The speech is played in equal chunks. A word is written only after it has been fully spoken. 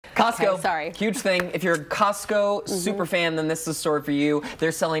Costco, Okay, sorry. huge thing. If you're a Costco super fan, then this is the story for you.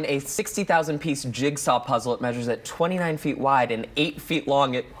 They're selling a 60,000 piece jigsaw puzzle. It measures at 29 feet wide and 8 feet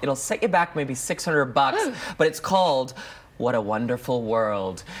long. It'll set you back maybe $600, but it's called What a Wonderful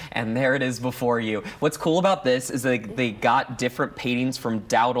World. And there it is before you. What's cool about this is they got different paintings from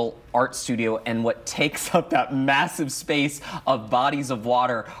Dowdle Art Studio, and what takes up that massive space of bodies of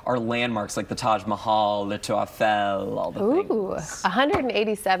water are landmarks like the Taj Mahal, the Tour Eiffel, all the things.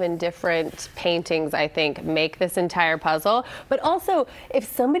 187 different paintings, I think, make this entire puzzle. But also, if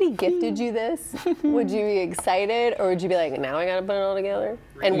somebody gifted you this, would you be excited, or would you be like, now I gotta put it all together?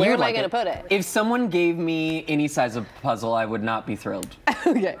 And where am I gonna put it? If someone gave me any size of puzzle, I would not be thrilled.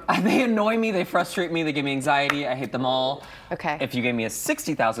 Okay. They annoy me, they frustrate me, they give me anxiety, I hate them all. Okay. If you gave me a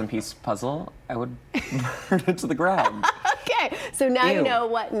 60,000 piece puzzle, I would burn it to the ground. Okay, so now Ew. you know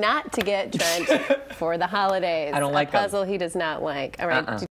what not to get Trent for the holidays. I don't like a them. puzzle he does not like. All right.